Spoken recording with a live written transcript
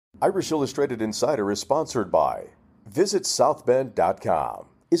Irish Illustrated Insider is sponsored by Visit Southbend.com.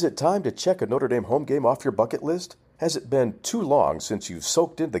 Is it time to check a Notre Dame home game off your bucket list? Has it been too long since you've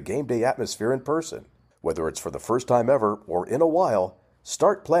soaked in the game day atmosphere in person? Whether it's for the first time ever or in a while,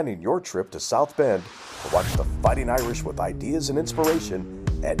 start planning your trip to South Bend to watch the Fighting Irish with ideas and inspiration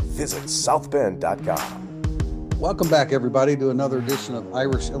at visitsouthbend.com. Welcome back, everybody, to another edition of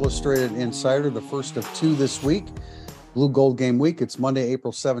Irish Illustrated Insider, the first of two this week, Blue Gold Game Week. It's Monday,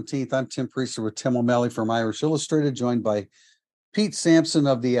 April 17th. I'm Tim Priester with Tim O'Malley from Irish Illustrated, joined by Pete Sampson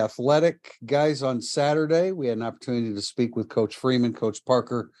of The Athletic. Guys, on Saturday, we had an opportunity to speak with Coach Freeman, Coach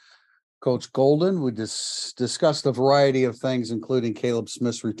Parker, Coach Golden. We discussed a variety of things, including Caleb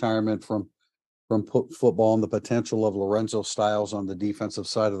Smith's retirement from football and the potential of Lorenzo Styles on the defensive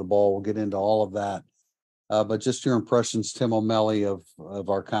side of the ball. We'll get into all of that. But just your impressions, Tim O'Malley, of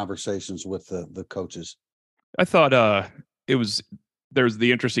our conversations with the coaches. I thought there's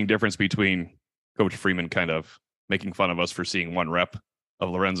the interesting difference between Coach Freeman kind of making fun of us for seeing one rep of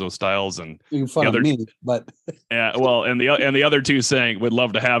Lorenzo Styles and making fun of me, but and the other two saying would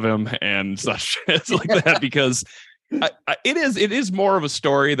love to have him and such. It's like that because it is more of a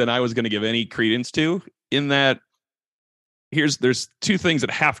story than I was going to give any credence to. In that, there's two things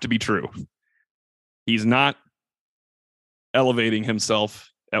that have to be true. He's not elevating himself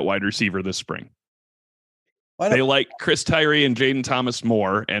at wide receiver this spring. They like Chris Tyree and Jaden Thomas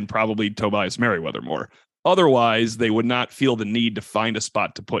more, and probably Tobias Merriweather more. Otherwise, they would not feel the need to find a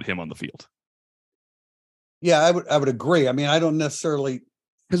spot to put him on the field. Yeah, I would agree. I mean, I don't necessarily,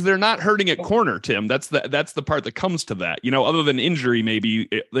 because they're not hurting at corner, Tim. That's the part that comes to that. You know, other than injury, maybe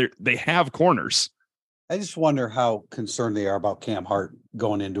they have corners. I just wonder how concerned they are about Cam Hart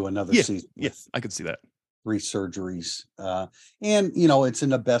going into another season. Yes, I could see that. 3 surgeries. And, you know, it's in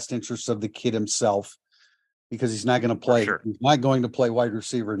the best interest of the kid himself because he's not going to play. Sure. He's not going to play wide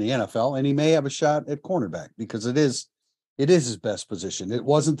receiver in the NFL, and he may have a shot at cornerback because it is his best position. It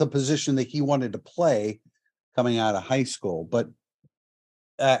wasn't the position that he wanted to play coming out of high school, but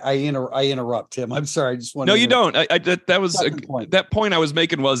I interrupt him. I'm sorry. I just want. No, you don't. That was point. That point I was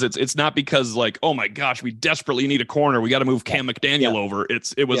making was it's not because like, oh my gosh, we desperately need a corner. We got to move Cam McDaniel over.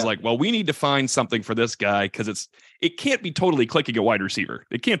 It was like, well, we need to find something for this guy because it can't be totally clicking at wide receiver.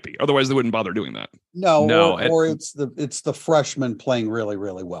 It can't be. Otherwise, they wouldn't bother doing that. No. Or it's the freshman playing really,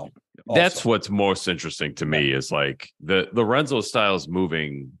 really well. Also. That's what's most interesting to me is like the Lorenzo Styles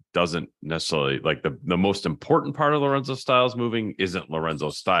moving doesn't necessarily like the most important part of Lorenzo Styles moving isn't Lorenzo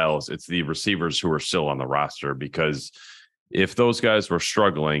Styles. It's the receivers who are still on the roster, because if those guys were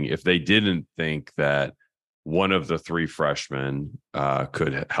struggling, if they didn't think that one of the 3 freshmen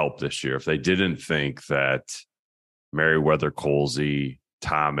could help this year, if they didn't think that Merriweather, Colsey,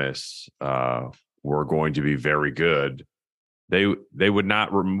 Thomas were going to be very good, they would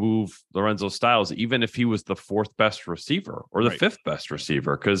not remove Lorenzo Styles, even if he was the 4th best receiver or the 5th best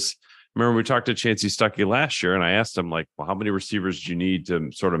receiver. Because remember, we talked to Chancey Stuckey last year, and I asked him, like, well, how many receivers do you need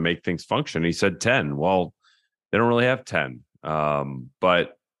to sort of make things function? He said 10. Well, they don't really have 10,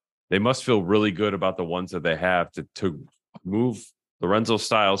 but they must feel really good about the ones that they have to move Lorenzo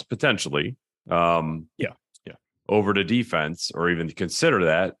Styles potentially over to defense, or even to consider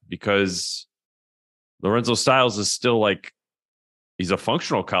that, because Lorenzo Styles is still like, he's a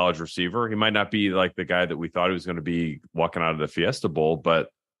functional college receiver. He might not be like the guy that we thought he was going to be walking out of the Fiesta Bowl, but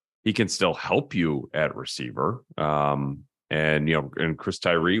he can still help you at receiver. And Chris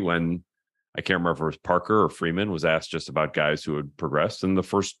Tyree, when I can't remember if it was Parker or Freeman, was asked just about guys who had progressed, and the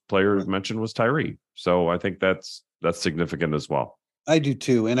first player mentioned was Tyree. So I think that's significant as well. I do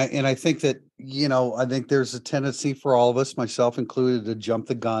too. And I think that, I think there's a tendency for all of us, myself included, to jump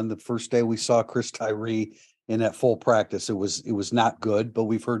the gun. The first day we saw Chris Tyree in that full practice, it was not good, but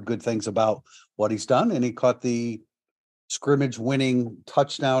we've heard good things about what he's done, and he caught the scrimmage winning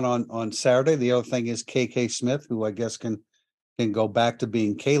touchdown on Saturday. The other thing is KK Smith, who I guess can go back to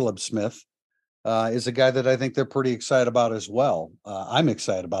being Caleb Smith, is a guy that I think they're pretty excited about as well. I'm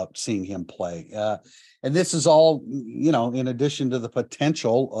excited about seeing him play. And this is all, in addition to the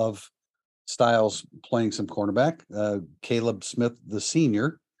potential of Styles playing some cornerback. Caleb Smith, the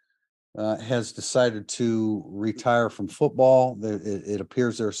senior, has decided to retire from football. It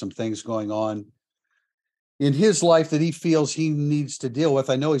appears there are some things going on in his life that he feels he needs to deal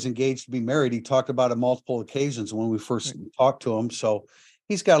with. I know he's engaged to be married. He talked about it multiple occasions when we first talked to him. So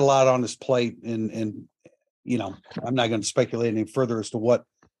he's got a lot on his plate, and I'm not going to speculate any further as to what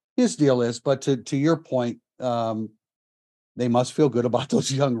his deal is, but to your point, they must feel good about those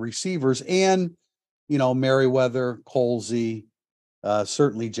young receivers, and Merriweather, Colsey,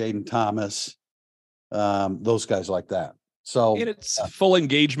 certainly Jaden Thomas, those guys like that. So And it's full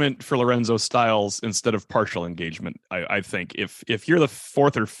engagement for Lorenzo Styles instead of partial engagement. I think if you're the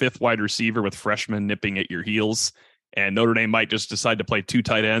fourth or fifth wide receiver with freshmen nipping at your heels, and Notre Dame might just decide to play two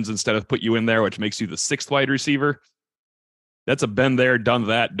tight ends instead of put you in there, which makes you the sixth wide receiver. That's a been there, done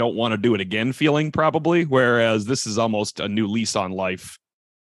that, don't want to do it again feeling probably. Whereas this is almost a new lease on life.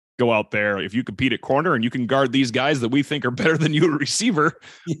 Go out there. If you compete at corner and you can guard these guys that we think are better than you at receiver,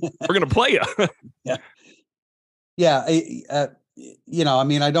 we're going to play you. Yeah. Yeah. I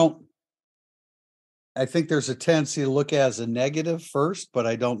mean, I think there's a tendency to look as a negative first, but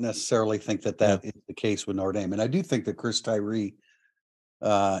I don't necessarily think that is the case with Notre Dame. And I do think that Chris Tyree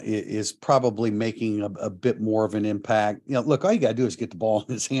is probably making a bit more of an impact. Look, all you got to do is get the ball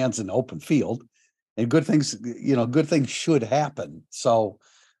in his hands in the open field, and good things should happen. So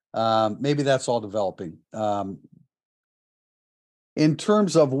maybe that's all developing. In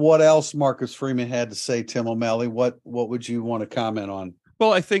terms of what else Marcus Freeman had to say, Tim O'Malley, what would you want to comment on?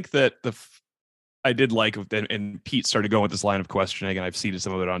 Well, I think that I did like, and Pete started going with this line of questioning, and I've seen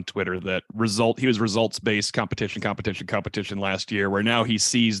some of it on Twitter, that he was results-based competition last year, where now he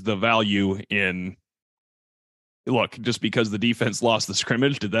sees the value in, look, just because the defense lost the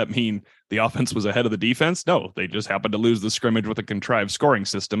scrimmage, did that mean the offense was ahead of the defense? No, they just happened to lose the scrimmage with a contrived scoring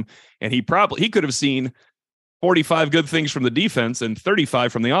system. And he could have seen 45 good things from the defense and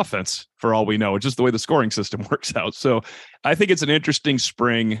 35 from the offense, for all we know. It's just the way the scoring system works out. So I think it's an interesting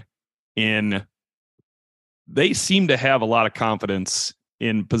spring they seem to have a lot of confidence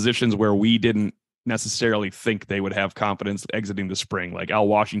in positions where we didn't necessarily think they would have confidence exiting the spring, like Al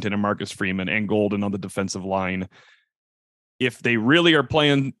Washington and Marcus Freeman and Golden on the defensive line. If they really are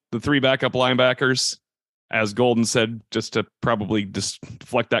playing the three backup linebackers, as Golden said, just to probably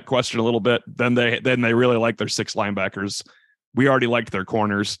deflect that question a little bit, then they really like their six linebackers. We already liked their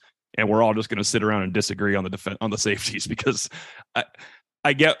corners, and we're all just going to sit around and disagree on the safeties, because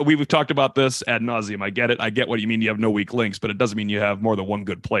I get, we've talked about this ad nauseum. I get it. I get what you mean. You have no weak links, but it doesn't mean you have more than one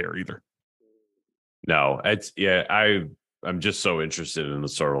good player either. No, I'm just so interested in the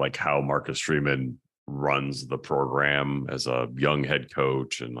sort of like how Marcus Freeman runs the program as a young head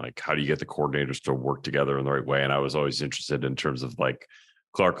coach, and like, how do you get the coordinators to work together in the right way? And I was always interested in terms of like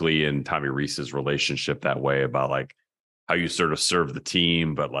Clark Lee and Tommy Rees's relationship that way, about like how you sort of serve the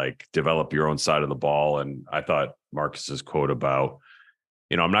team, but like develop your own side of the ball. And I thought Marcus's quote about,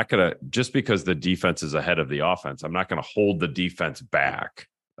 I'm not going to, just because the defense is ahead of the offense, I'm not going to hold the defense back.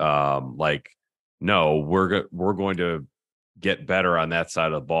 No, we're going to get better on that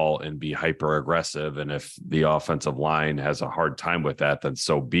side of the ball and be hyper aggressive. And if the offensive line has a hard time with that, then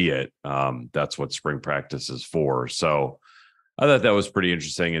so be it. That's what spring practice is for. So I thought that was pretty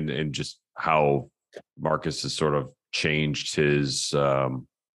interesting, and just how Marcus has sort of changed his,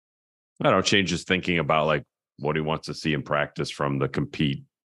 changed his thinking about like what he wants to see in practice, from the compete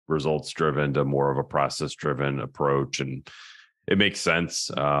results driven to more of a process driven approach. And it makes sense.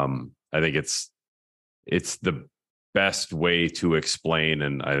 I think it's the best way to explain,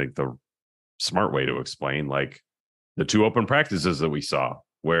 and I think the smart way to explain, like the two open practices that we saw,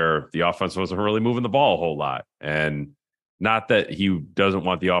 where the offense wasn't really moving the ball a whole lot. And not that he doesn't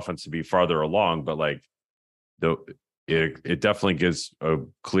want the offense to be farther along, but like it definitely gives a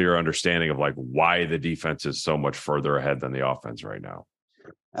clear understanding of like why the defense is so much further ahead than the offense right now.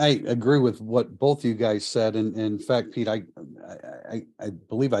 I agree with what both you guys said. And in fact, Pete, I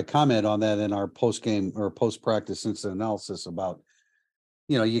believe I commented on that in our post-game or post-practice incident analysis about,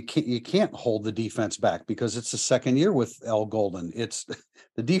 you can't hold the defense back, because it's the second year with Al Golden. It's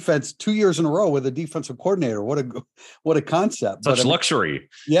the defense 2 years in a row with a defensive coordinator. What a concept. Such luxury.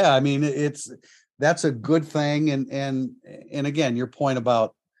 Yeah. I mean, that's a good thing. And again, your point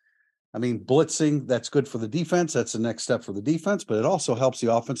about, blitzing, that's good for the defense. That's the next step for the defense, but it also helps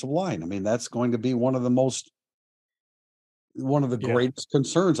the offensive line. That's going to be one of the greatest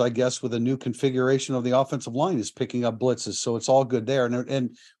concerns, I guess, with a new configuration of the offensive line, is picking up blitzes. So it's all good there.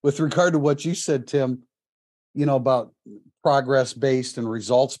 And with regard to what you said, Tim, about progress-based and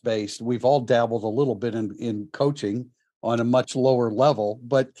results-based, we've all dabbled a little bit in coaching on a much lower level,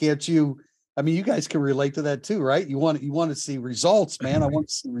 but can't you? You guys can relate to that too, right? You want to see results, man. I want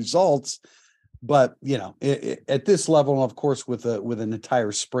to see results, but at this level, of course, with an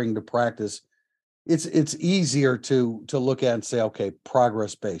entire spring to practice, it's easier to look at and say, okay,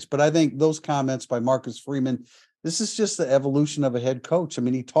 progress based. But I think those comments by Marcus Freeman, this is just the evolution of a head coach.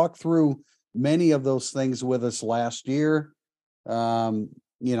 He talked through many of those things with us last year.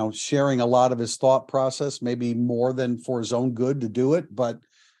 Sharing a lot of his thought process, maybe more than for his own good to do it, but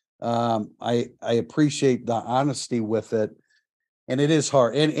I appreciate the honesty with it. And it is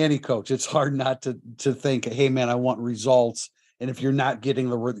hard. And any coach, it's hard not to think, hey man, I want results. And if you're not getting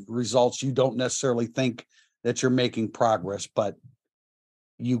the results, you don't necessarily think that you're making progress, but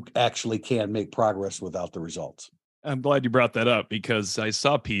you actually can make progress without the results. I'm glad you brought that up because I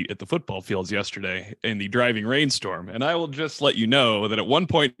saw Pete at the football fields yesterday in the driving rainstorm. And I will just let you know that at one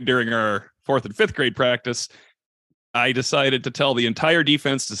point during our 4th and 5th grade practice, I decided to tell the entire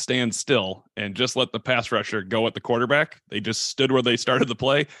defense to stand still and just let the pass rusher go at the quarterback. They just stood where they started the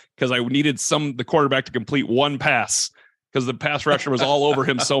play because I needed the quarterback to complete one pass because the pass rusher was all over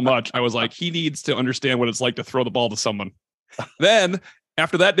him so much. I was like, he needs to understand what it's like to throw the ball to someone. Then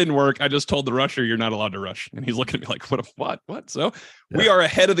after that didn't work, I just told the rusher, you're not allowed to rush. And he's looking at me like, what? So we are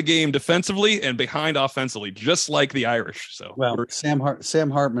ahead of the game defensively and behind offensively, just like the Irish. So Sam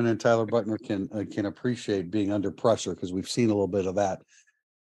Hartman and Tyler Buckner can appreciate being under pressure because we've seen a little bit of that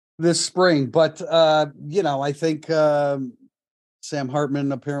this spring. But, I think Sam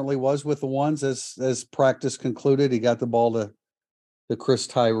Hartman apparently was with the ones as practice concluded. He got the ball to Chris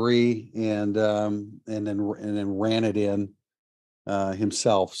Tyree and then ran it in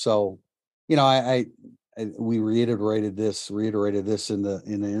himself. So, we reiterated this in the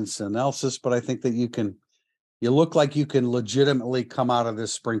instant analysis, but I think that you look like you can legitimately come out of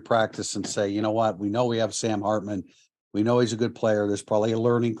this spring practice and say, you know what, we know we have Sam Hartman. We know he's a good player. There's probably a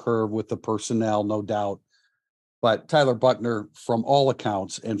learning curve with the personnel, no doubt. But Tyler Buckner, from all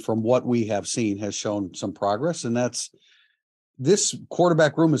accounts and from what we have seen, has shown some progress. And this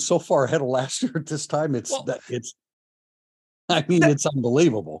quarterback room is so far ahead of last year at this time. It's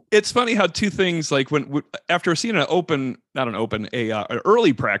unbelievable. It's funny how two things, like after seeing an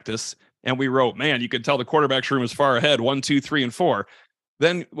early practice, and we wrote, man, you could tell the quarterback's room is far ahead, 1, 2, 3, and 4.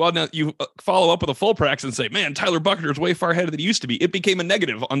 Then, now you follow up with a full practice and say, man, Tyler Buckner is way far ahead than he used to be. It became a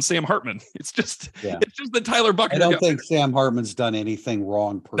negative on Sam Hartman. It's just that Tyler Buckner. I don't think Sam Hartman's done anything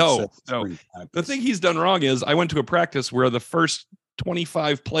wrong per se. No. The thing he's done wrong is I went to a practice where the first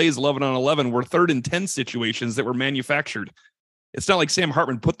 25 plays, 11 on 11, were 3rd and 10 situations that were manufactured. It's not like Sam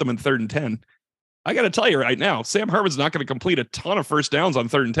Hartman put them in 3rd and 10. I got to tell you right now, Sam Hartman's not going to complete a ton of first downs on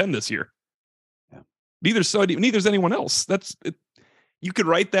 3rd and 10 this year. Yeah. Neither's anyone else. That's it. You could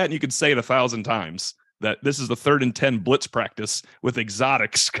write that and you could say it 1,000 times that this is the 3rd and 10 blitz practice with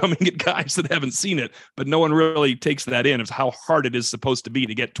exotics coming at guys that haven't seen it, but no one really takes that in of how hard it is supposed to be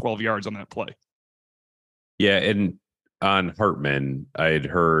to get 12 yards on that play. Yeah. And on Hartman, I had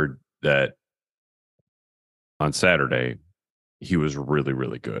heard that on Saturday, he was really,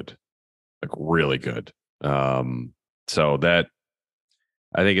 really good, like really good. So that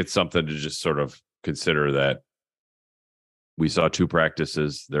I think it's something to just sort of consider that we saw 2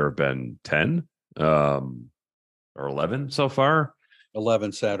 practices. There have been 10 or 11 so far.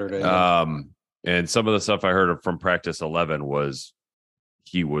 11 Saturday. And some of the stuff I heard from practice 11 was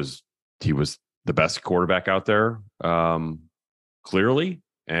he was the best quarterback out there, clearly.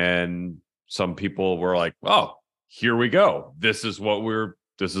 And some people were like, oh, here we go. This is what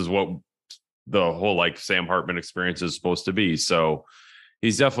the whole like Sam Hartman experience is supposed to be. So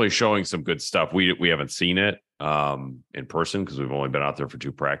he's definitely showing some good stuff. We haven't seen it in person because we've only been out there for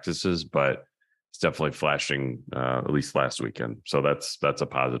 2 practices, but it's definitely flashing at least last weekend. So that's a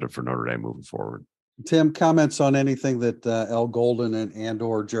positive for Notre Dame moving forward. Tim, comments on anything that Al Golden and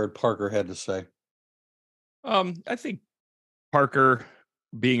or Jared Parker had to say? I think Parker,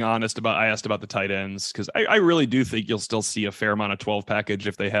 being honest I asked about the tight ends because I really do think you'll still see a fair amount of 12 package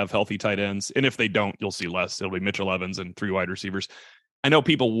if they have healthy tight ends. And if they don't, you'll see less. It'll be Mitchell Evans and 3 wide receivers. I know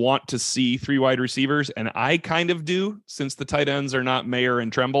people want to see 3 wide receivers, and I kind of do since the tight ends are not Mayer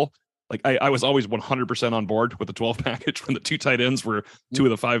and Tremble. Like I was always 100% on board with the 12 package when the 2 tight ends were 2 of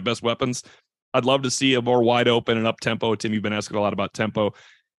the 5 best weapons. I'd love to see a more wide open and up tempo. Tim, you've been asking a lot about tempo,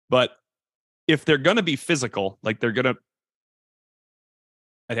 but if they're going to be physical, like they're going to,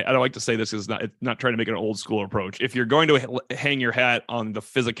 I don't like to say this because it's not trying to make an old school approach. If you're going to hang your hat on the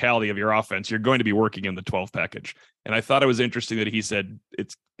physicality of your offense, you're going to be working in the 12 package. And I thought it was interesting that he said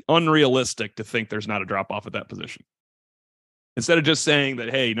it's unrealistic to think there's not a drop off at that position. Instead of just saying that,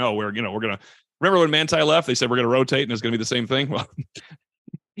 hey, no, we're going to remember when Manti left, they said we're going to rotate and it's going to be the same thing. Well,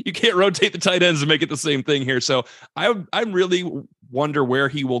 you can't rotate the tight ends and make it the same thing here. So I really wonder where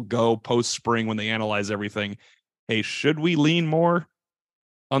he will go post spring when they analyze everything. Hey, should we lean more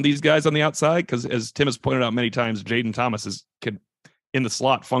on these guys on the outside? Because as Tim has pointed out many times, Jaden Thomas in the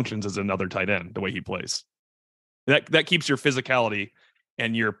slot functions as another tight end the way he plays. That keeps your physicality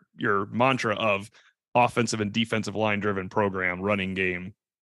and your mantra of offensive and defensive line driven program, running game,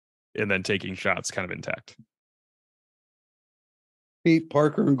 and then taking shots kind of intact. Pete,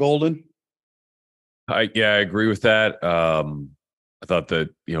 Parker, and Golden. I agree with that. I thought that,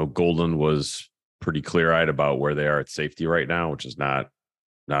 Golden was pretty clear-eyed about where they are at safety right now, which is not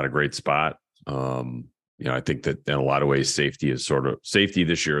a great spot. I think that in a lot of ways, safety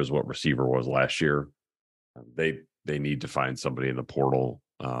this year is what receiver was last year. They need to find somebody in the portal.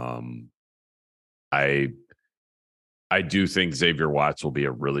 I do think Xavier Watts will be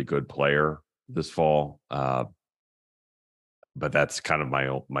a really good player this fall. But that's kind of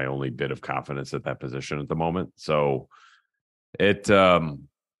my only bit of confidence at that position at the moment. So I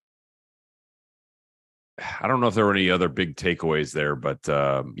don't know if there were any other big takeaways there, but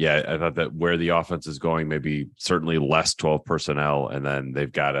I thought that where the offense is going, maybe certainly less 12 personnel, and then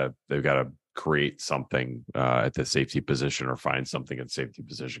they've got to create something at the safety position or find something at safety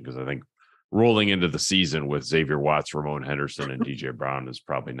position, because I think rolling into the season with Xavier Watts, Ramon Henderson, and DJ Brown is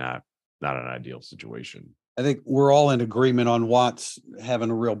probably not an ideal situation. I think we're all in agreement on Watts having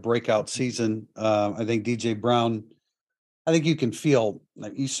a real breakout season. I think DJ Brown, I think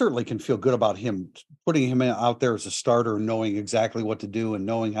you certainly can feel good about him, putting him out there as a starter, knowing exactly what to do and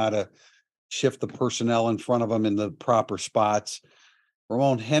knowing how to shift the personnel in front of him in the proper spots.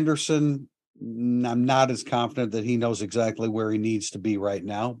 Ramon Henderson, I'm not as confident that he knows exactly where he needs to be right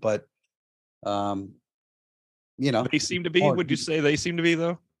now, but they seem to be. Would you say they seem to be,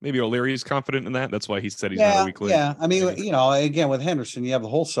 though? Maybe O'Leary's confident in that. That's why he said he's not a weak link. Yeah. I mean, again, with Henderson, you have the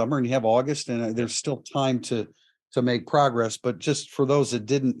whole summer and you have August, and there's still time to make progress. But just for those that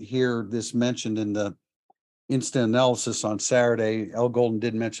didn't hear this mentioned in the instant analysis on Saturday, L. Golden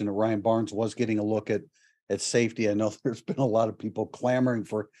did mention that Ryan Barnes was getting a look at safety. I know there's been a lot of people clamoring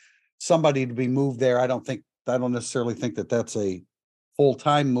for somebody to be moved there. I don't necessarily think that that's a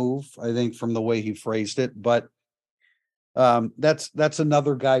full-time move, I think, from the way he phrased it, but that's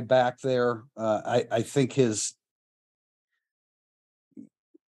another guy back there. I think his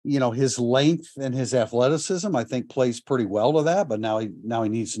length and his athleticism, I think, plays pretty well to that, but now he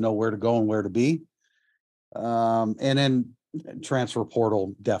needs to know where to go and where to be. And then transfer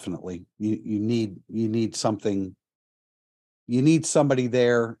portal, definitely. You need something. You need somebody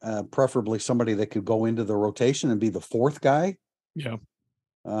there, preferably somebody that could go into the rotation and be the fourth guy. Yeah.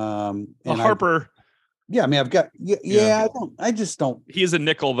 And Harper. I mean, I've got. I just don't. He's a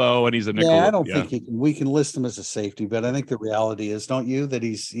nickel, though, and he's a nickel. Yeah, I don't think we can list him as a safety, but I think the reality is, don't you, that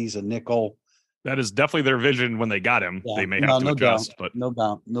he's a nickel. That is definitely their vision when they got him. Yeah, they may have to adjust, but no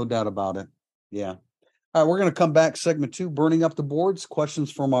doubt about it. Yeah. All right, we're going to come back. Segment 2, burning up the boards.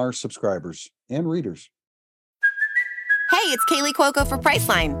 Questions from our subscribers and readers. Hey, it's Kaylee Cuoco for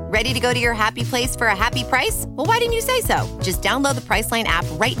Priceline. Ready to go to your happy place for a happy price? Well, why didn't you say so? Just download the Priceline app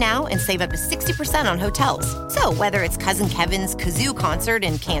right now and save up to 60% on hotels. So whether it's Cousin Kevin's Kazoo Concert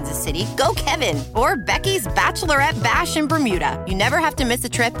in Kansas City, go Kevin, or Becky's Bachelorette Bash in Bermuda, you never have to miss a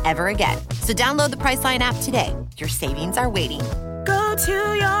trip ever again. So download the Priceline app today. Your savings are waiting. Go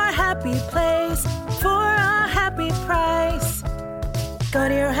to your happy place for a happy price. Go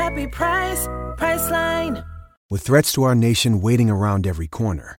to your happy price, Priceline. With threats to our nation waiting around every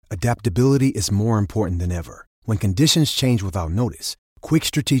corner, adaptability is more important than ever. When conditions change without notice, quick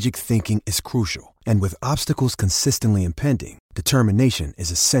strategic thinking is crucial. And with obstacles consistently impending, determination is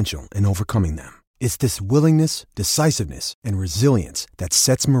essential in overcoming them. It's this willingness, decisiveness, and resilience that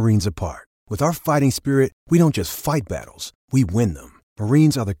sets Marines apart. With our fighting spirit, we don't just fight battles, we win them.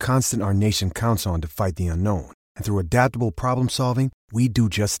 Marines are the constant our nation counts on to fight the unknown. And through adaptable problem solving, we do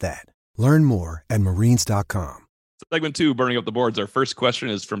just that. Learn more at marines.com. Segment 2, burning up the boards. Our first question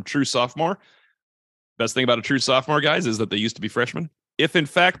is from True Sophomore. Best thing about a true sophomore, guys, is that they used to be freshmen. If, in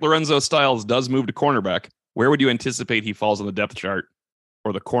fact, Lorenzo Styles does move to cornerback, where would you anticipate he falls on the depth chart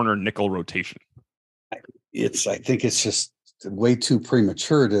or the corner nickel rotation? I think it's just way too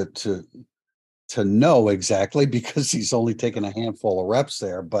premature to know exactly, because he's only taken a handful of reps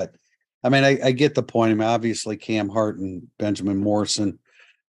there. But, I mean, I get the point. I mean, obviously, Cam Hart and Benjamin Morrison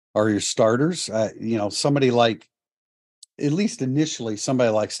are your starters. Somebody like, at least initially, somebody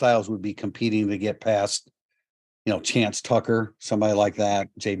like Styles would be competing to get past, Chance Tucker, somebody like that.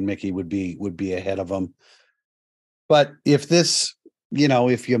 Jaden Mickey would be ahead of him. But if this,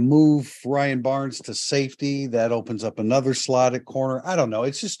 if you move Ryan Barnes to safety, that opens up another slot at corner. I don't know.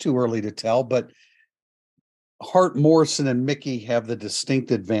 It's just too early to tell. But Hart, Morrison, and Mickey have the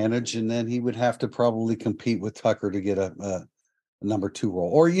distinct advantage, and then he would have to probably compete with Tucker to get a number 2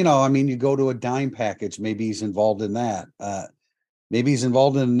 role. Or, you go to a dime package. Maybe he's involved in that. Maybe he's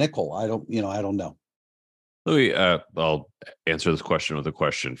involved in a nickel. I don't know. Louis, I'll answer this question with a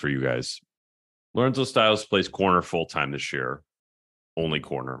question for you guys. Lorenzo Styles plays corner full-time this year, only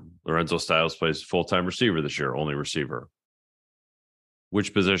corner. Lorenzo Styles plays full-time receiver this year, only receiver.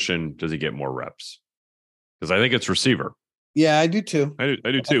 Which position does he get more reps? Because I think it's receiver. Yeah, I do too. I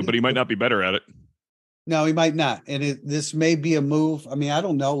do too, but he might not be better at it. No, he might not. And this may be a move. I mean, I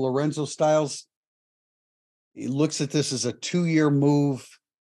don't know. Lorenzo Styles, he looks at this as a 2-year move.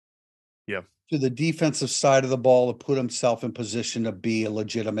 Yeah. To the defensive side of the ball to put himself in position to be a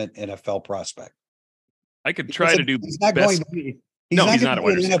legitimate NFL prospect. I could try to do. He's not going to be. He's No, not he's going not to a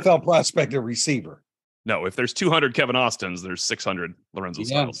wide be an receiver. NFL prospect or receiver. No, if there's 200 Kevin Austins, there's 600 Lorenzo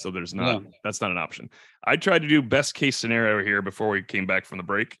Styles. So there's not. That's not an option. I tried to do best case scenario here before we came back from the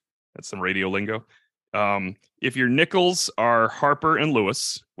break. That's some radio lingo. If your nickels are Harper and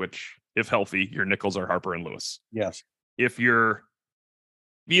Lewis, which if healthy, your nickels are Harper and Lewis. Yes. If your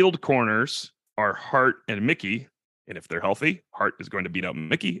field corners are Hart and Mickey, and if they're healthy, Hart is going to beat out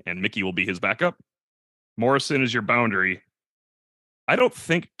Mickey, and Mickey will be his backup. Morrison is your boundary. I don't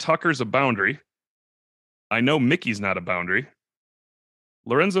think Tucker's a boundary. I know Mickey's not a boundary.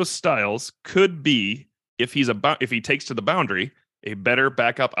 Lorenzo Styles could be, if he takes to the boundary, a better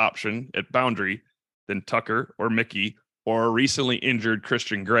backup option at boundary than Tucker or Mickey or a recently injured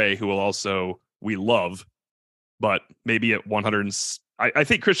Christian Gray, who we love, but maybe at 100. I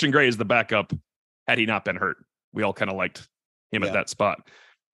think Christian Gray is the backup had he not been hurt. We all kind of liked him at that spot.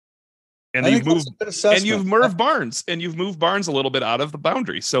 And you've moved Barnes, and you've moved Barnes a little bit out of the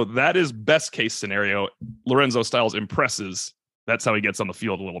boundary. So that is best case scenario. Lorenzo Styles impresses. That's how he gets on the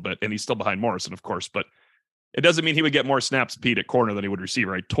field a little bit. And he's still behind Morrison, of course, but it doesn't mean he would get more snaps, Pete, at corner than he would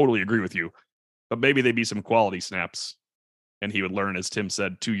receiver. I totally agree with you. But maybe they'd be some quality snaps, and he would learn, as Tim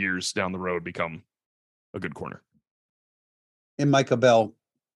said, 2 years down the road, become a good corner. And Micah Bell.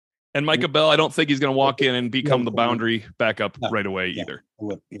 And Micah Bell, I don't think he's going to walk in and become the boundary backup right away either.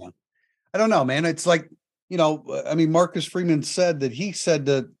 Yeah. I don't know, man. It's like, I mean, Marcus Freeman said that he said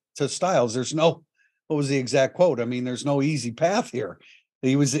to Styles, what was the exact quote? I mean, there's no easy path here.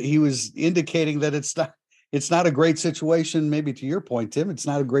 He was indicating that it's not a great situation. Maybe to your point, Tim, it's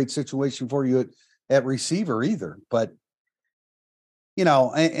not a great situation for you at receiver either. But,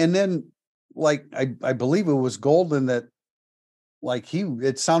 and then like, I believe it was Golden that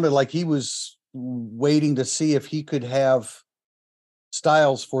it sounded like he was waiting to see if he could have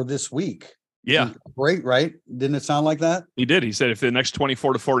Styles for this week. Yeah. Great, right? Didn't it sound like that? He did. He said if the next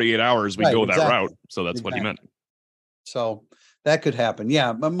 24 to 48 hours we go that route. So that's what he meant. So that could happen.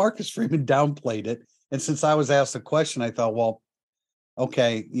 Yeah. But Marcus Freeman downplayed it. And since I was asked the question, I thought, well,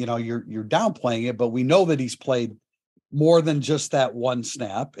 okay, you're downplaying it, but we know that he's played more than just that one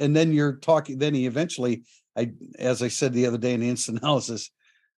snap. And then then he eventually, as I said the other day in the instant analysis,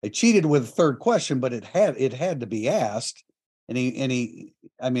 I cheated with a third question, but it had to be asked. And he,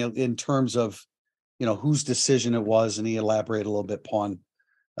 I mean, in terms of, whose decision it was, and he elaborated a little bit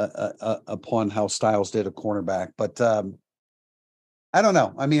upon how Styles did a cornerback. But I don't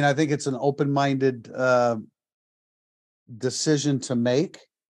know. I mean, I think it's an open-minded decision to make.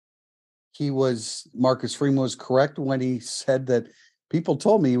 Marcus Freeman was correct when he said that people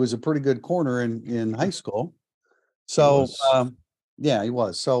told me he was a pretty good corner in high school. So, yeah, he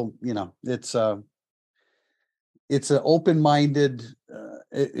was. So, it's an open-minded,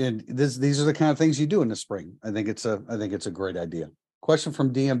 and these are the kind of things you do in the spring. I think it's a great idea. Question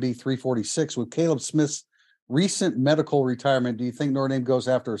from DMB 346: with Caleb Smith's recent medical retirement, do you think Notre Dame goes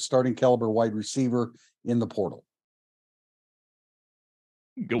after a starting caliber wide receiver in the portal?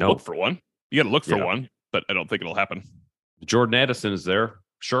 Go look for one. You got to look for one, but I don't think it'll happen. Jordan Addison is there,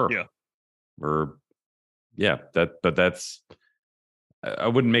 sure. Yeah. That's. I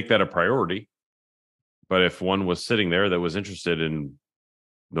wouldn't make that a priority. But if one was sitting there that was interested in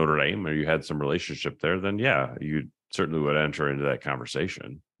Notre Dame, or you had some relationship there, then you certainly would enter into that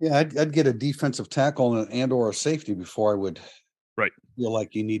conversation. Yeah, I'd get a defensive tackle and or a safety before I would feel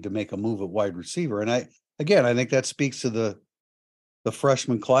like you need to make a move at wide receiver. And I think that speaks to the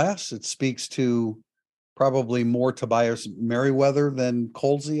freshman class. It speaks to probably more Tobias Merriweather than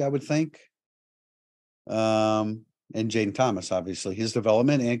Colsey, I would think. And Jaden Thomas, obviously, his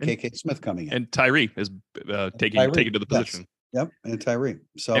development, and KK Smith coming in. And Tyree is taken to the position. Yep, and Tyree.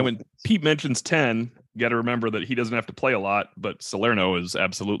 So, and when Pete mentions 10, you got to remember that he doesn't have to play a lot, but Salerno is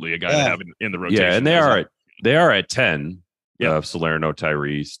absolutely a guy to have in the rotation. Yeah, and they are at 10. Yeah, Salerno,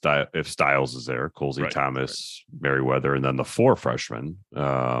 Tyree, if Styles is there, Colsey, Thomas, Merriweather, and then the 4 freshmen,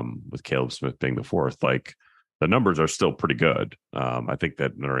 with Caleb Smith being the 4th. Like, the numbers are still pretty good. I think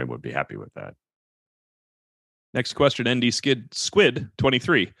that Notre Dame would be happy with that. Next question, ND Squid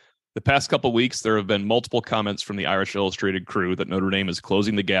 23. The past couple weeks, there have been multiple comments from the Irish Illustrated crew that Notre Dame is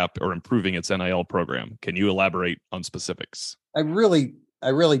closing the gap or improving its NIL program. Can you elaborate on specifics? I really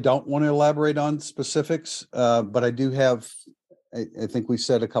don't want to elaborate on specifics, but I do have. I think we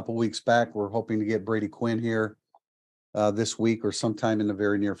said a couple weeks back we're hoping to get Brady Quinn here this week or sometime in the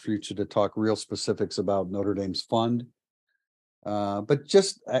very near future to talk real specifics about Notre Dame's fund. But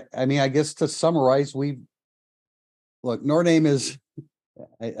just, I mean, I guess to summarize, Notre Dame is,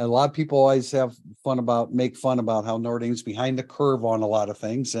 a lot of people always make fun about how Notre Dame's behind the curve on a lot of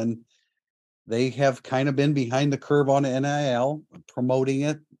things. And they have kind of been behind the curve on NIL, promoting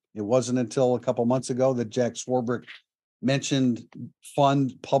it. It wasn't until a couple months ago that Jack Swarbrick mentioned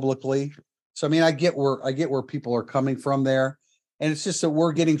fund publicly. So, I mean, I get where people are coming from there. And it's just that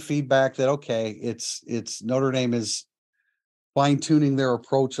we're getting feedback that, okay, it's Notre Dame is fine tuning their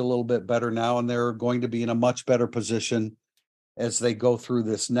approach a little bit better now. And they're going to be in a much better position as they go through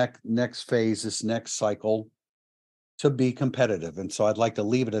this next phase, this next cycle, to be competitive. And so I'd like to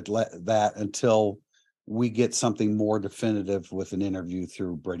leave it at that until we get something more definitive with an interview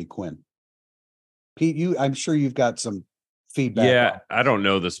through Brady Quinn. Pete, I'm sure you've got some feedback. Yeah, I don't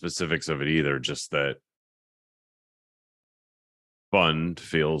know the specifics of it either, just that fund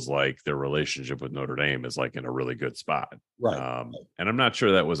feels like their relationship with Notre Dame is like in a really good spot. Right. And I'm not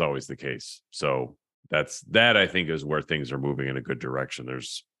sure that was always the case. So that I think is where things are moving in a good direction.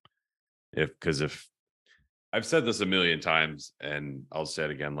 If I've said this a million times and I'll say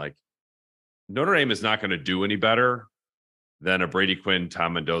it again, like Notre Dame is not going to do any better than a Brady Quinn,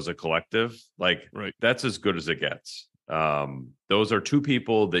 Tom Mendoza collective. Like, right, that's as good as it gets. Those are two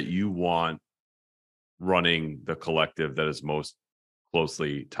people that you want running the collective that is most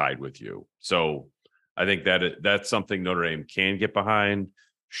closely tied with you. So I think that's something Notre Dame can get behind,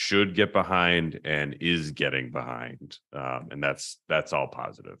 should get behind, and is getting behind. And that's all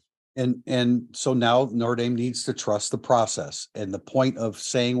positive. And so now Notre Dame needs to trust the process. And the point of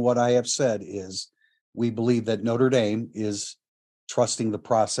saying what I have said is we believe that Notre Dame is trusting the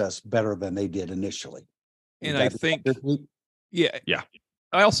process better than they did initially. And I think, yeah.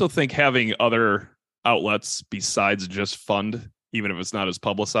 I also think having other outlets besides just fund, even if it's not as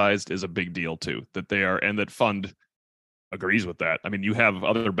publicized, is a big deal too, and that fund agrees with that. I mean, you have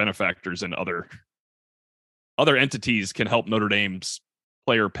other benefactors and other entities can help Notre Dame's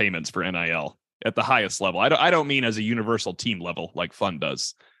player payments for NIL at the highest level. I don't mean as a universal team level like fund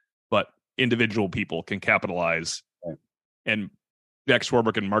does, but individual people can capitalize. Right. And Jack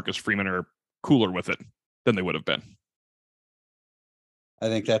Swarbrick and Marcus Freeman are cooler with it than they would have been. I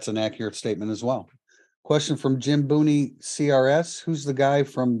think that's an accurate statement as well. Question from Jim Booney, CRS. Who's the guy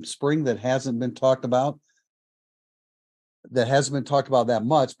from spring that hasn't been talked about? That hasn't been talked about that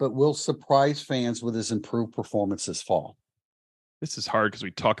much, but will surprise fans with his improved performance this fall? This is hard because we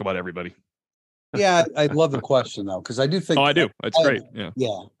talk about everybody. Yeah, I love the question though, because I do think. Oh, I do. It's great. Yeah.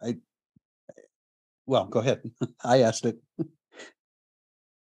 Yeah. Well, go ahead. I asked it.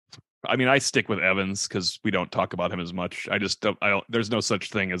 I mean, I stick with Evans because we don't talk about him as much. I just don't. There's no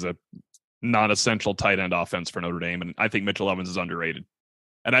such thing as a non-essential tight end offense for Notre Dame, and I think Mitchell Evans is underrated.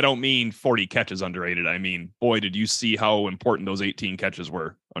 And I don't mean 40 catches underrated. I mean, boy, did you see how important those 18 catches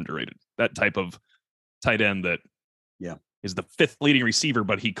were underrated. That type of tight end that is the fifth leading receiver,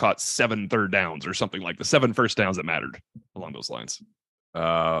 but he caught 7 third downs or something like the 7 first downs that mattered along those lines.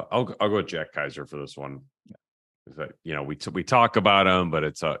 I'll go with Jack Kaiser for this one. We talk about him, but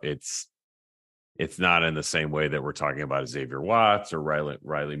it's not in the same way that we're talking about Xavier Watts or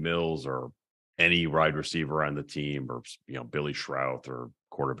Riley Mills or any wide receiver on the team, or Billy Shrout or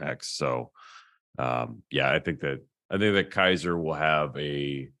quarterbacks. So I think that Kaiser will have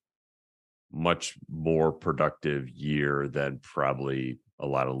a much more productive year than probably a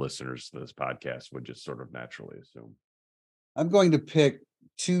lot of listeners to this podcast would just sort of naturally assume. I'm going to pick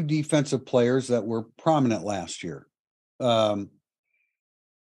 2 defensive players that were prominent last year. And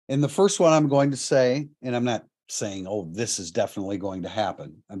the first one I'm going to say, and I'm not saying, oh, this is definitely going to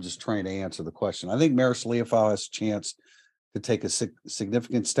happen. I'm just trying to answer the question. I think Maris Leofau has a chance to take a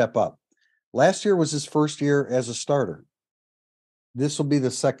significant step up. Last year was his first year as a starter. This will be the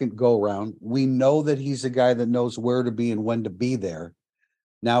second go round. We know that he's a guy that knows where to be and when to be there.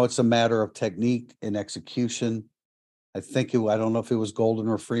 Now it's a matter of technique and execution. I don't know if it was Golden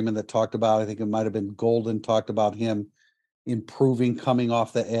or Freeman that talked about, I think it might have been Golden talked about him improving coming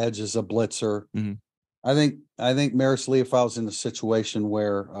off the edge as a blitzer. Mm-hmm. I think Maris Leofau's in a situation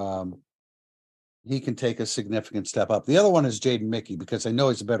where he can take a significant step up. The other one is Jaden Mickey, because I know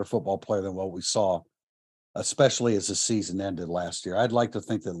he's a better football player than what we saw, especially as the season ended last year. I'd like to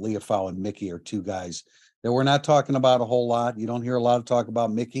think that Leofau and Mickey are 2 guys that we're not talking about a whole lot. You don't hear a lot of talk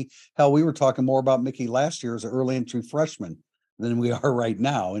about Mickey. Hell, we were talking more about Mickey last year as an early entry freshman than we are right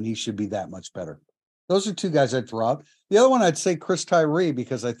now, and he should be that much better. Those are 2 guys I'd throw out. The other one I'd say Chris Tyree,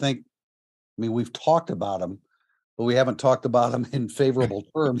 because we've talked about him, but we haven't talked about him in favorable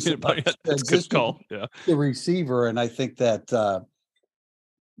terms. That's a good call. Yeah. The receiver. And I think that,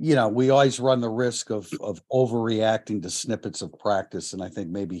 we always run the risk of overreacting to snippets of practice. And I think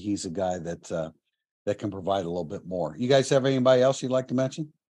maybe he's a guy that can provide a little bit more. You guys have anybody else you'd like to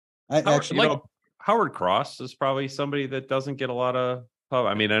mention? Howard Cross is probably somebody that doesn't get a lot of pub.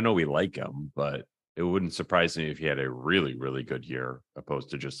 I mean, I know we like him, but it wouldn't surprise me if he had a really, really good year,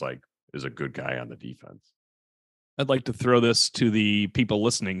 opposed to just like is a good guy on the defense. I'd like to throw this to the people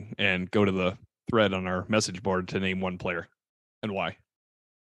listening and go to the thread on our message board to name one player and why.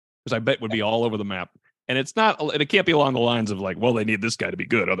 Because I bet would be all over the map. And it can't be along the lines of like, well, they need this guy to be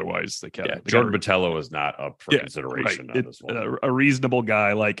good. Otherwise they can't. Yeah, Jordan Botello is not up for consideration on this one. A reasonable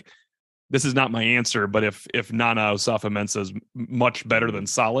guy. Like, this is not my answer, but if Nana Osafo-Mensah is much better than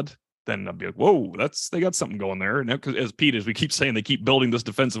solid, then I'd be like, whoa, they got something going there. And as we keep saying, they keep building this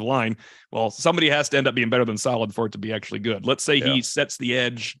defensive line. Well, somebody has to end up being better than solid for it to be actually good. Let's say he sets the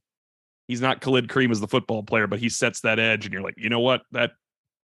edge. He's not Khalid Kareem as the football player, but he sets that edge, and you're like, you know what?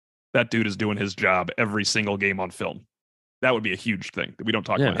 That dude is doing his job every single game on film. That would be a huge thing that we don't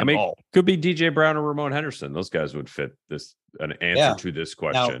talk about him at all. Could be DJ Brown or Ramon Henderson. Those guys would fit an answer to this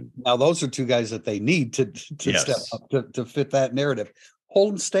question. Now those are two guys that they need to step up to fit that narrative.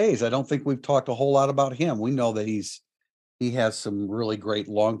 Holden Stays. I don't think we've talked a whole lot about him. We know that he has some really great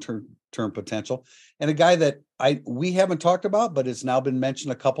long-term potential. And a guy that we haven't talked about, but it's now been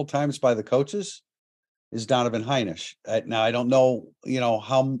mentioned a couple times by the coaches, is Donovan Heinisch. Now I don't know,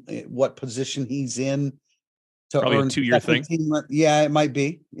 what position he's in. Probably a 2-year thing. Yeah, it might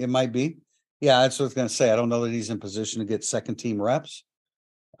be. Yeah, that's what I was going to say. I don't know that he's in position to get second team reps,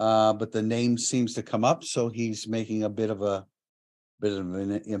 but the name seems to come up, so he's making a bit of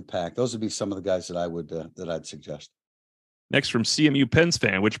an impact. Those would be some of the guys that I'd suggest. Next from CMU Pens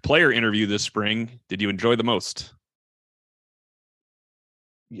fan, which player interview this spring did you enjoy the most?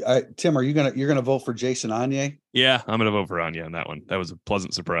 Tim, you're gonna vote for Jason Anye? Yeah, I'm gonna vote for Anye on that one. That was a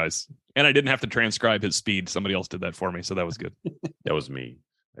pleasant surprise, and I didn't have to transcribe his speed. Somebody else did that for me, so that was good. That was me,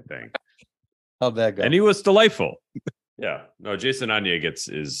 I think. How'd that go? And he was delightful. Yeah, no, Jason Anye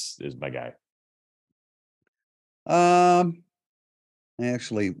is my guy. I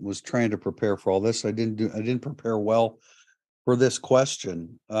actually was trying to prepare for all this. I didn't prepare well for this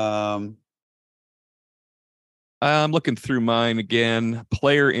question. I'm looking through mine again.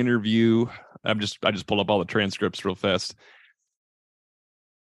 Player interview. I just pulled up all the transcripts real fast.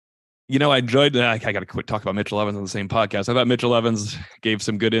 I enjoyed. I got to quit talking about Mitchell Evans on the same podcast. I thought Mitchell Evans gave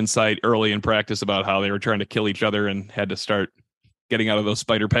some good insight early in practice about how they were trying to kill each other and had to start getting out of those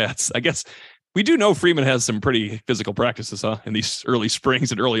spider paths. I guess we do know Freeman has some pretty physical practices, in these early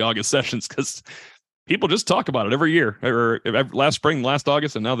springs and early August sessions, because people just talk about it every year, or last spring, last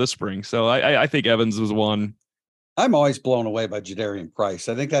August, and now this spring. So I think Evans was one. I'm always blown away by Jadarian Price.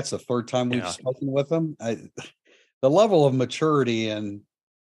 I think that's the third time we've spoken with him. The level of maturity and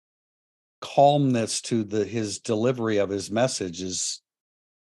calmness to his delivery of his message he's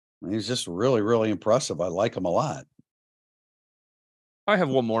just really, really impressive. I like him a lot. I have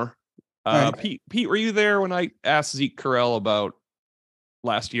one more. Right. Pete, were you there when I asked Zeke Correll about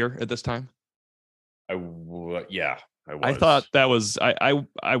last year at this time? I was. I thought that was I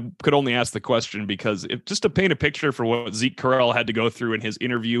could only ask the question because just to paint a picture for what Zeke Correll had to go through in his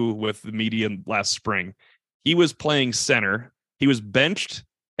interview with the media last spring. He was playing center. He was benched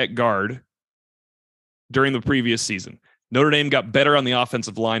at guard during the previous season. Notre Dame got better on the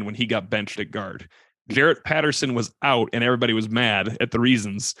offensive line when he got benched at guard. Jarrett Patterson was out and everybody was mad at the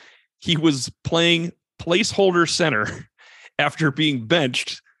reasons. He was playing placeholder center after being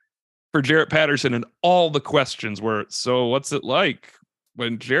benched for Jarrett Patterson, and all the questions were, so what's it like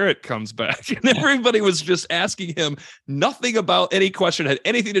when Jarrett comes back? And everybody was just asking him. Nothing about any question had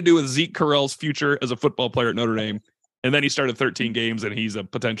anything to do with Zeke Correll's future as a football player at Notre Dame. And then he started 13 games, and he's a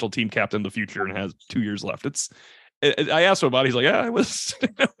potential team captain in the future and has 2 years left. I asked him about it. He's like, yeah, it was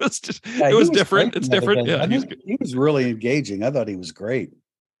different. It's different. Yeah, he was really engaging. I thought he was great.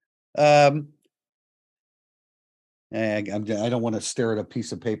 I don't want to stare at a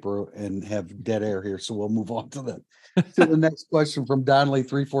piece of paper and have dead air here, so we'll move on to the next question from Donnelly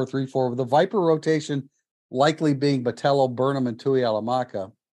 3434. With the Viper rotation likely being Botello, Burnham, and Tui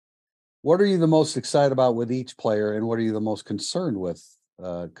Alamaka, what are you the most excited about with each player, and what are you the most concerned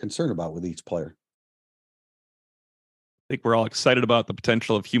about with each player? I think we're all excited about the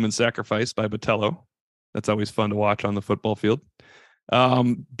potential of human sacrifice by Botello. That's always fun to watch on the football field.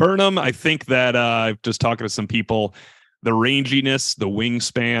 Burnham, I think that just talking to some people, the ranginess, the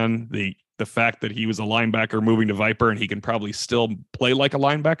wingspan, the fact that he was a linebacker moving to Viper and he can probably still play like a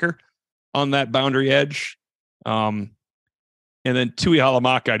linebacker on that boundary edge. And then Tui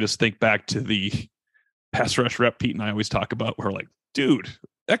Halamaka, I just think back to the pass rush rep Pete and I always talk about. We're like, dude,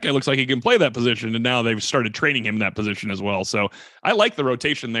 that guy looks like he can play that position. And now they've started training him in that position as well. So I like the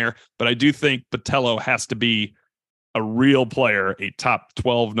rotation there, but I do think Botelho has to be a real player, a top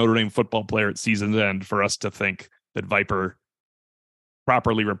 12 Notre Dame football player at season's end for us to think that Viper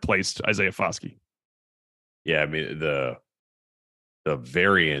properly replaced Isaiah Foskey. Yeah, I mean, the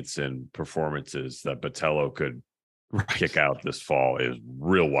variance in performances that Botelho could kick out this fall is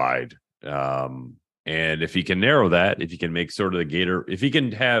real wide. And if he can narrow that, if he can make sort of the Gator, if he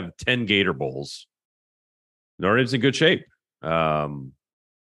can have 10 Gator Bowls, Notre Dame's in good shape. But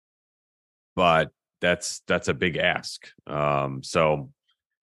that's a big ask. So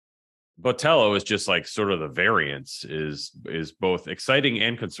Botelho is just like sort of the variance is both exciting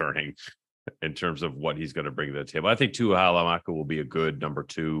and concerning in terms of what he's going to bring to the table. I think Tua Halamaka will be a good number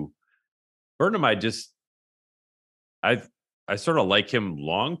 2. Burnham, I sort of like him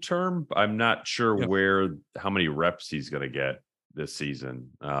long term. I'm not sure how many reps he's going to get this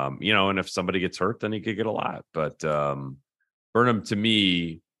season. And if somebody gets hurt, then he could get a lot. But Burnham, to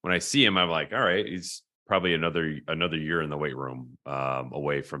me, when I see him, I'm like, all right, he's probably another year in the weight room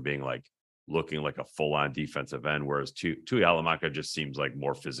away from being like looking like a full on defensive end. Whereas Tui Halamaka just seems like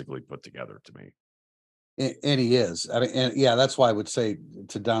more physically put together to me. And he is. I mean, and yeah, that's why I would say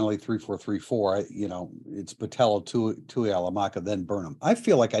to Donnelly 3-4-3-4. It's Botelho, Tui Halamaka, then Burnham. I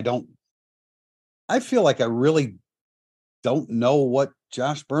feel like I really don't know what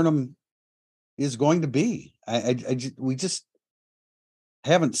Josh Burnham is going to be. We just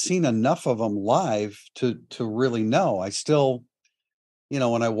haven't seen enough of him live to really know. I still,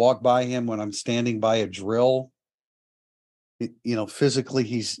 when I walk by him, when I'm standing by a drill, physically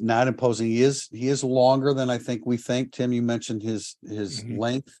he's not imposing. He is longer than I think we think. Tim, you mentioned his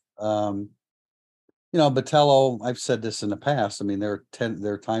length. Botelho, I've said this in the past. I mean, there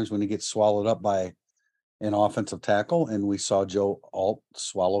are times when he gets swallowed up by an offensive tackle, and we saw Joe Alt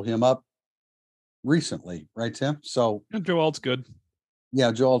swallow him up recently, right, Tim? So Joe Alt's good.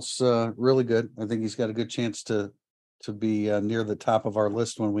 Yeah, Joe Alt's really good. I think he's got a good chance to be near the top of our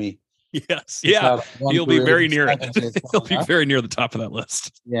list when we. Yes. Yeah. He'll be very near it. He'll be very near the top of that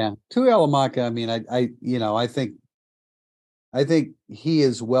list. Yeah. Tui Halamaka, I mean, I think he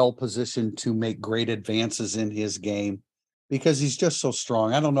is well positioned to make great advances in his game because he's just so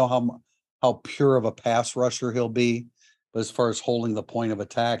strong. I don't know how pure of a pass rusher he'll be, but as far as holding the point of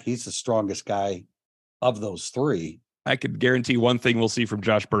attack, he's the strongest guy of those 3. I could guarantee one thing we'll see from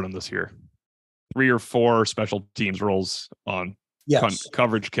Josh Burnham this year: 3 or 4 special teams roles on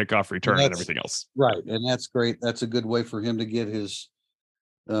coverage, kickoff, return, and everything else. Right. And that's great. That's a good way for him to get his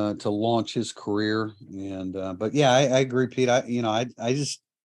to launch his career. And but yeah, I agree, Pete. I don't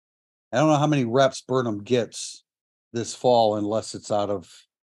know how many reps Burnham gets this fall unless it's out of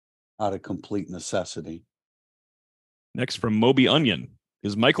complete necessity. Next from Moby Onion.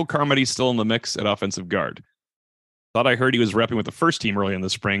 Is Michael Carmody still in the mix at offensive guard? Thought I heard he was repping with the first team early in the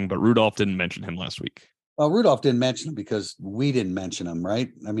spring, but Rudolph didn't mention him last week. Well, Rudolph didn't mention him because we didn't mention him,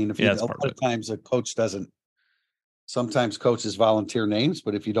 right? I mean, a lot of times a coach doesn't. Sometimes coaches volunteer names,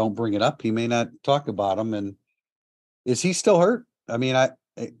 but if you don't bring it up, he may not talk about them. And is he still hurt? I mean,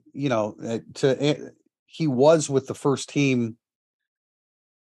 he was with the first team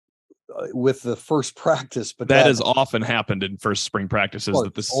with the first practice, but that has often happened in first spring practices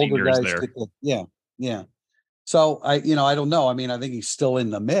that the senior is there. Yeah. So I don't know. I mean, I think he's still in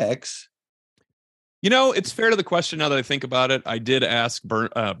the mix. It's fair to the question now that I think about it. I did ask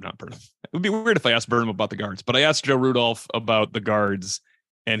not Burnham. It would be weird if I asked Burnham about the guards, but I asked Joe Rudolph about the guards,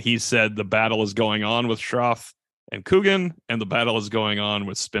 and he said the battle is going on with Schroff and Coogan, and the battle is going on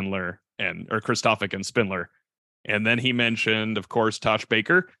with Spindler or Christophic and Spindler. And then he mentioned, of course, Tosh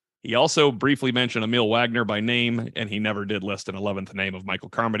Baker. He also briefly mentioned Emil Wagner by name, and he never did list an 11th name of Michael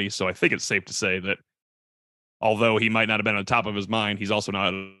Carmody. So I think it's safe to say that although he might not have been on the top of his mind, he's also not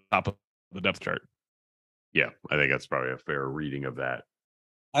on top of the depth chart. Yeah, I think that's probably a fair reading of that.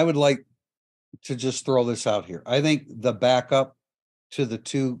 I would like to just throw this out here. I think the backup to the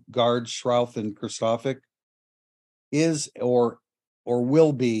 2 guards, Schroff and Christophic, is or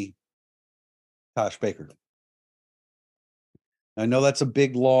will be Tosh Baker. I know that's a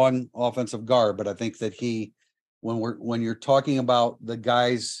big, long offensive guard, but I think that when you're talking about the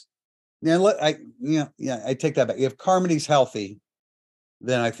guys, I take that back. If Carmody's healthy,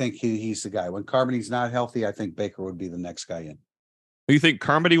 then I think he's the guy. When Carmody's not healthy, I think Baker would be the next guy in. You think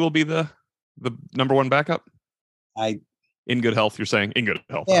Carmody will be the number 1 backup? In good health, you're saying? In good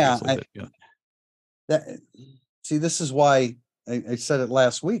health. Yeah. See, this is why I said it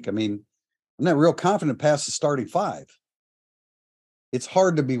last week. I mean, I'm not real confident past the starting five. It's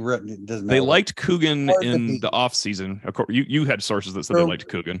hard to be written. It doesn't matter. They liked Coogan Hard to in be- the offseason. Of course, you had sources that said they liked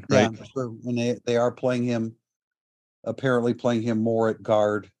Coogan, right? Yeah, sure. And they are playing him, apparently playing him more at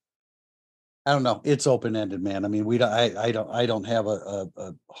guard. I don't know. It's open ended, man. I mean, I don't have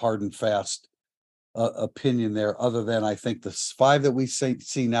a hard and fast opinion there, other than I think the five that we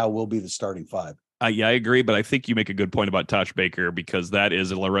see now will be the starting five. Yeah, I agree, but I think you make a good point about Tosh Baker, because that is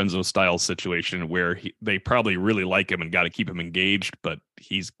a Lorenzo style situation where they probably really like him and got to keep him engaged, but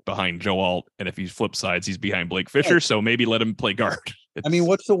he's behind Joe Alt, and if he flips sides, he's behind Blake Fisher, Right. so maybe let him play guard. I mean,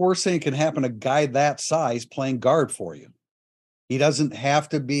 what's the worst thing that can happen? A guy that size playing guard for you. He doesn't have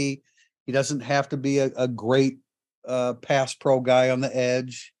to be a great pass pro guy on the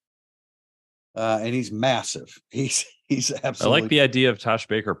edge. And he's massive. He's absolutely. I like the idea of Tosh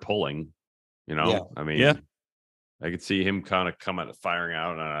Baker pulling. Yeah. I mean, Yeah. I could see him kind of firing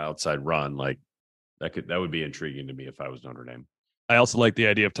out on an outside run. Like that would be intriguing to me if I was Notre Dame. I also like the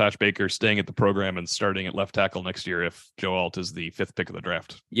idea of Tosh Baker staying at the program and starting at left tackle next year if Joe Alt is the 5th pick of the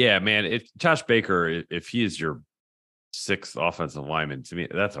draft. Yeah, man. If Tosh Baker, if he is your 6th offensive lineman, to me,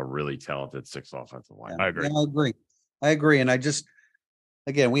 that's a really talented 6th offensive lineman. Yeah, I agree. Yeah, I agree. And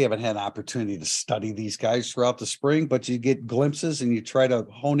again, we haven't had an opportunity to study these guys throughout the spring, but you get glimpses and you try to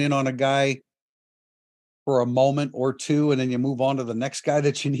hone in on a guy for a moment or two, and then you move on to the next guy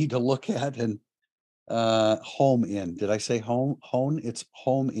that you need to look at and home in. Did I say hone? It's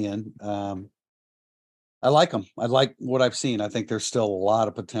home in. I like them. I like what I've seen. I think there's still a lot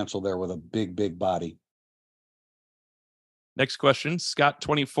of potential there with a big body. Next question, Scott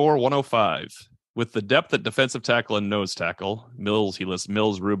 24-105. With the depth at defensive tackle and nose tackle, Mills, he lists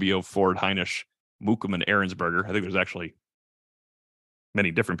Mills, Rubio, Ford, Heinisch, Mookum, and Ahrensberger. I think there's actually many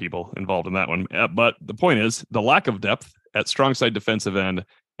different people involved in that one. But the point is, the lack of depth at strong side defensive end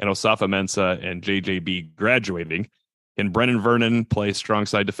and Osafa Mensah and JJB graduating, can Brennan Vernon play strong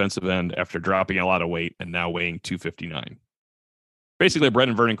side defensive end after dropping a lot of weight and now weighing 259? Basically a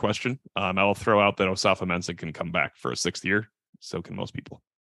Brennan Vernon question. I'll throw out that Osafa Mensah can come back for a 6th year. So can most people.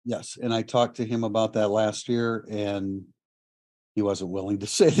 Yes. And I talked to him about that last year, and he wasn't willing to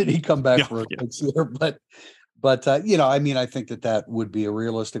say that he'd come back for a 6th year, but I mean, I think that would be a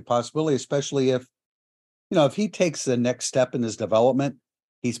realistic possibility, especially if he takes the next step in his development.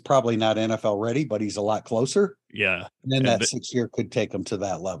 He's probably not NFL ready, but he's a lot closer. Yeah. And then that 6 year could take him to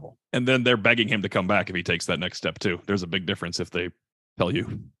that level. And then they're begging him to come back if he takes that next step too. There's a big difference if they tell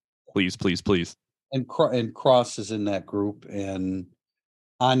you, please. And Cross is in that group, and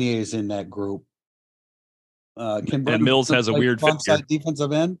Anya is in that group. And Mills has a weird fit here.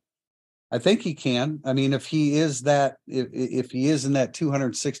 Defensive end. I think he can. I mean, if he is that, if he is in that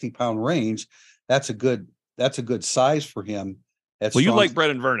 260-pound range, that's a good size for him. Well, you like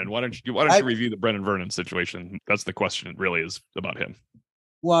Brennan Vernon. Why don't you review the Brennan Vernon situation? That's the question. It really is about him.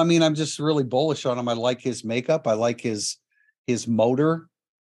 Well, I mean, I'm just really bullish on him. I like his makeup. I like his motor.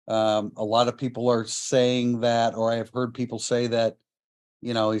 A lot of people are saying that, or I have heard people say that,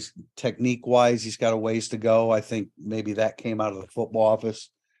 he's technique wise, he's got a ways to go. I think maybe that came out of the football office.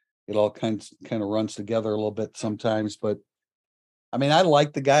 It all kind of runs together a little bit sometimes, but I mean, I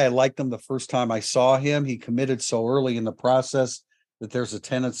like the guy. I liked him the first time I saw him. He committed so early in the process that there's a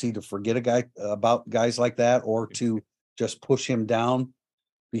tendency to forget about guys like that, or to just push him down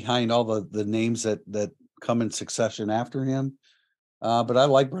behind all the names that come in succession after him. But I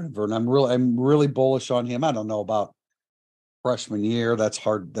like Brennan Vernon. I'm really bullish on him. I don't know about freshman year. That's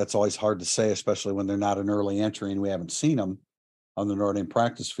hard. That's always hard to say, especially when they're not an early entry and we haven't seen him on the Notre Dame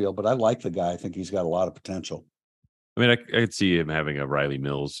practice field. But I like the guy. I think he's got a lot of potential. I mean, I could see him having a Riley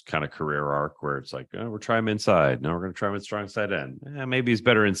Mills kind of career arc where it's like, oh, we're trying him inside. No, we're going to try him at strong side end. Maybe he's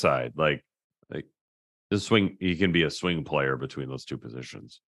better inside. Like the swing, he can be a swing player between those two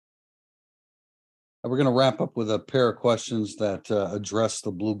positions. We're going to wrap up with a pair of questions that address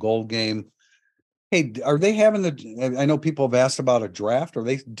the blue gold game. Hey, are they having I know people have asked about a draft. Are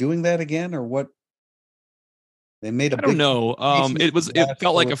they doing that again, or what? They made I don't know. It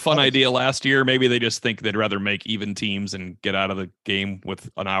felt like a fun idea last year. Maybe they just think they'd rather make even teams and get out of the game with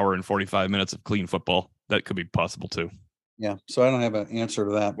an hour and 45 minutes of clean football. That could be possible too. Yeah. So I don't have an answer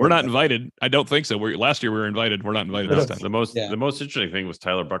to that. We're not invited. I don't think so. Last year we were invited. We're not invited this time. The most interesting thing was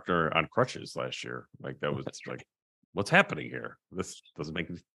Tyler Buckner on crutches last year. Like that was like, what's happening here? This doesn't make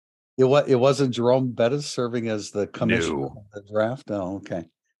it. It wasn't Jerome Bettis serving as the commissioner of the draft. Oh, okay.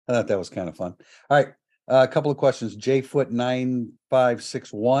 I thought that was kind of fun. All right. A couple of questions.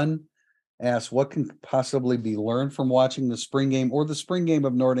 JFoot9561 asks, what can possibly be learned from watching the spring game or the spring game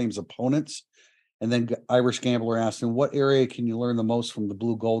of Notre Dame's opponents? And then Irish Gambler asked, in what area can you learn the most from the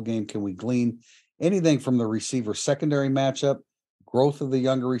blue gold game? Can we glean anything from the receiver secondary matchup, growth of the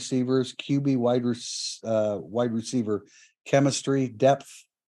younger receivers, QB wide receiver chemistry, depth?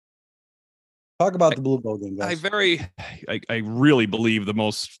 Talk about the blue gold game, guys. I really believe the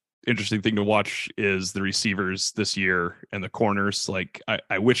most interesting thing to watch is the receivers this year and the corners. Like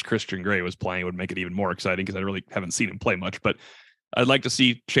I wish Christian Gray was playing. It would make it even more exciting because I really haven't seen him play much, but I'd like to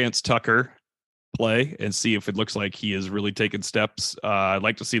see Chance Tucker play and see if it looks like he is really taking steps. I'd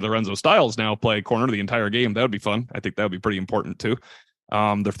like to see Lorenzo Styles now play corner the entire game. That would be fun. I think that would be pretty important too.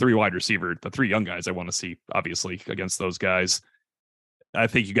 The three young guys I want to see, obviously, against those guys. I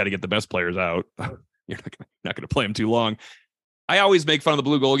think you got to get the best players out. You're not going to play them too long. I always make fun of the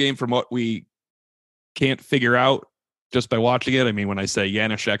blue goal game from what we can't figure out just by watching it. I mean, when I say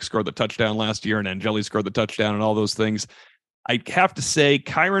Janaszek scored the touchdown last year and Angeli scored the touchdown and all those things, I have to say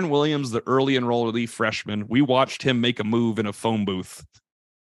Kyron Williams, the early enrollee freshman, we watched him make a move in a phone booth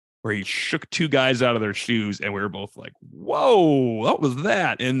where he shook two guys out of their shoes, and we were both like, whoa, what was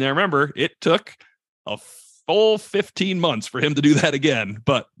that? And I remember it took a full 15 months for him to do that again.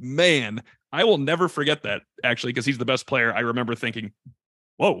 But man, I will never forget that, actually, because he's the best player. I remember thinking,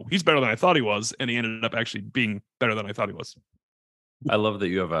 whoa, he's better than I thought he was. And he ended up actually being better than I thought he was. I love that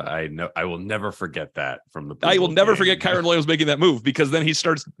you have I will never forget that from the. I will never forget Kyron Williams making that move, because then he's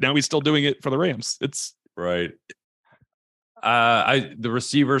still doing it for the Rams. It's right. The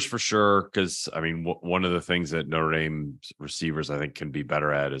receivers for sure, because I mean, one of the things that Notre Dame's receivers I think can be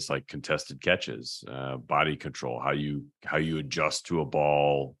better at is like contested catches, body control, how you adjust to a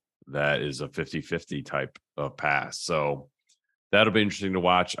ball that is a 50-50 type of pass. So that'll be interesting to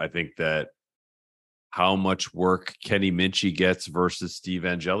watch. I think that how much work Kenny Minchie gets versus Steve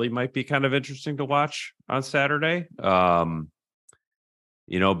Angeli might be kind of interesting to watch on Saturday. Beyond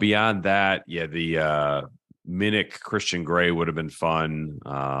that, the Minnick Christian Gray would have been fun.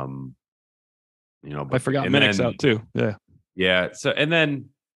 But I forgot Minnick's out too. Yeah. Yeah. So, and then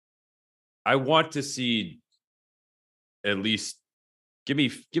I want to see at least give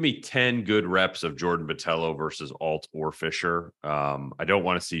me 10 good reps of Jordan Botello versus Alt or Fisher. I don't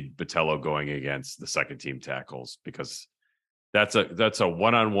want to see Botello going against the second team tackles, because that's a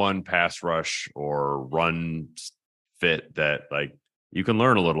one-on-one pass rush or run fit that like you can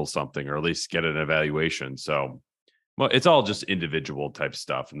learn a little something, or at least get an evaluation. So, well, it's all just individual type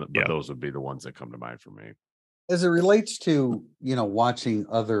stuff. But those would be the ones that come to mind for me. As it relates to, watching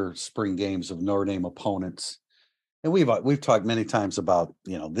other spring games of Notre Dame opponents, and we've talked many times about,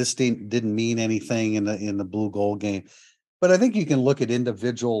 this team didn't mean anything in the blue gold game, but I think you can look at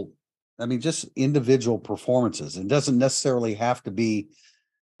individual performances. It doesn't necessarily have to be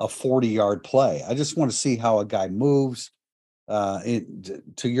a 40-yard play. I just want to see how a guy moves. To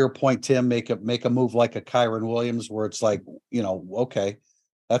your point, Tim, make a move like a Kyron Williams, where it's like, okay,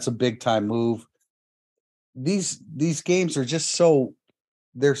 that's a big time move. These games are just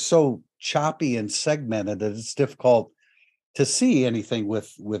they're so choppy and segmented that it's difficult to see anything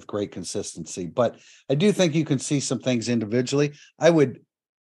with great consistency. But I do think you can see some things individually. I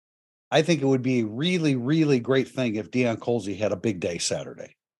think it would be a really, really great thing if Deion Colzie had a big day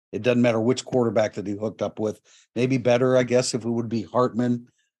Saturday. It doesn't matter which quarterback that he hooked up with. Maybe better, I guess, if it would be Hartman.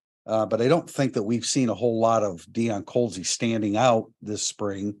 But I don't think that we've seen a whole lot of Deion Colzie standing out this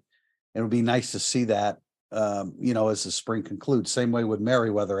spring. It would be nice to see that, as the spring concludes. Same way with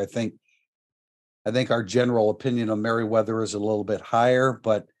Merriweather. I think our general opinion of Merriweather is a little bit higher,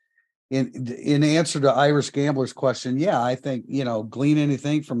 but in answer to Irish Gambler's question, I think, glean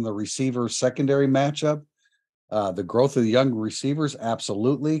anything from the receiver secondary matchup, the growth of the young receivers,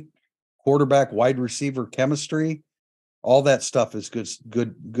 absolutely. Quarterback, wide receiver chemistry, all that stuff is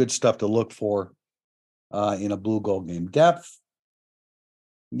good stuff to look for in a blue gold game. Depth,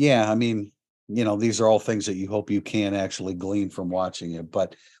 these are all things that you hope you can actually glean from watching it,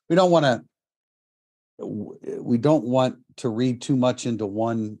 but we don't want to read too much into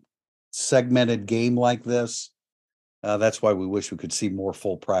one segmented game like this. That's why we wish we could see more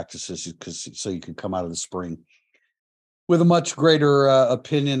full practices, so you could come out of the spring with a much greater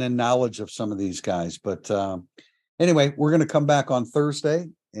opinion and knowledge of some of these guys. But anyway, we're going to come back on Thursday,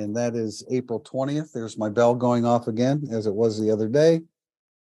 and that is April 20th. There's my bell going off again, as it was the other day.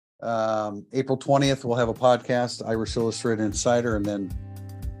 April 20th, we'll have a podcast, Irish Illustrated Insider, and then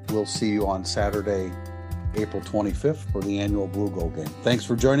we'll see you on Saturday, April 25th for the annual Blue Gold game. Thanks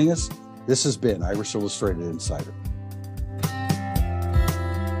for joining us. This has been Irish Illustrated Insider.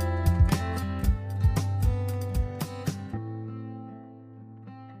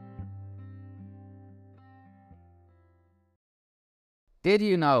 Did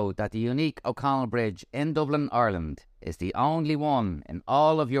you know that the unique O'Connell Bridge in Dublin, Ireland is the only one in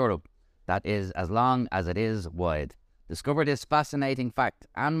all of Europe that is as long as it is wide? Discover this fascinating fact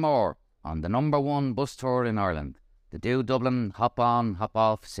and more on the #1 bus tour in Ireland, the Do Dublin Hop On Hop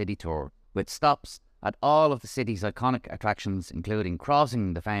Off City Tour, with stops at all of the city's iconic attractions, including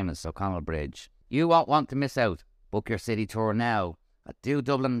crossing the famous O'Connell Bridge. You won't want to miss out. Book your city tour now at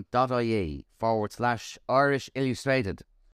dodublin.ie/Irish Illustrated.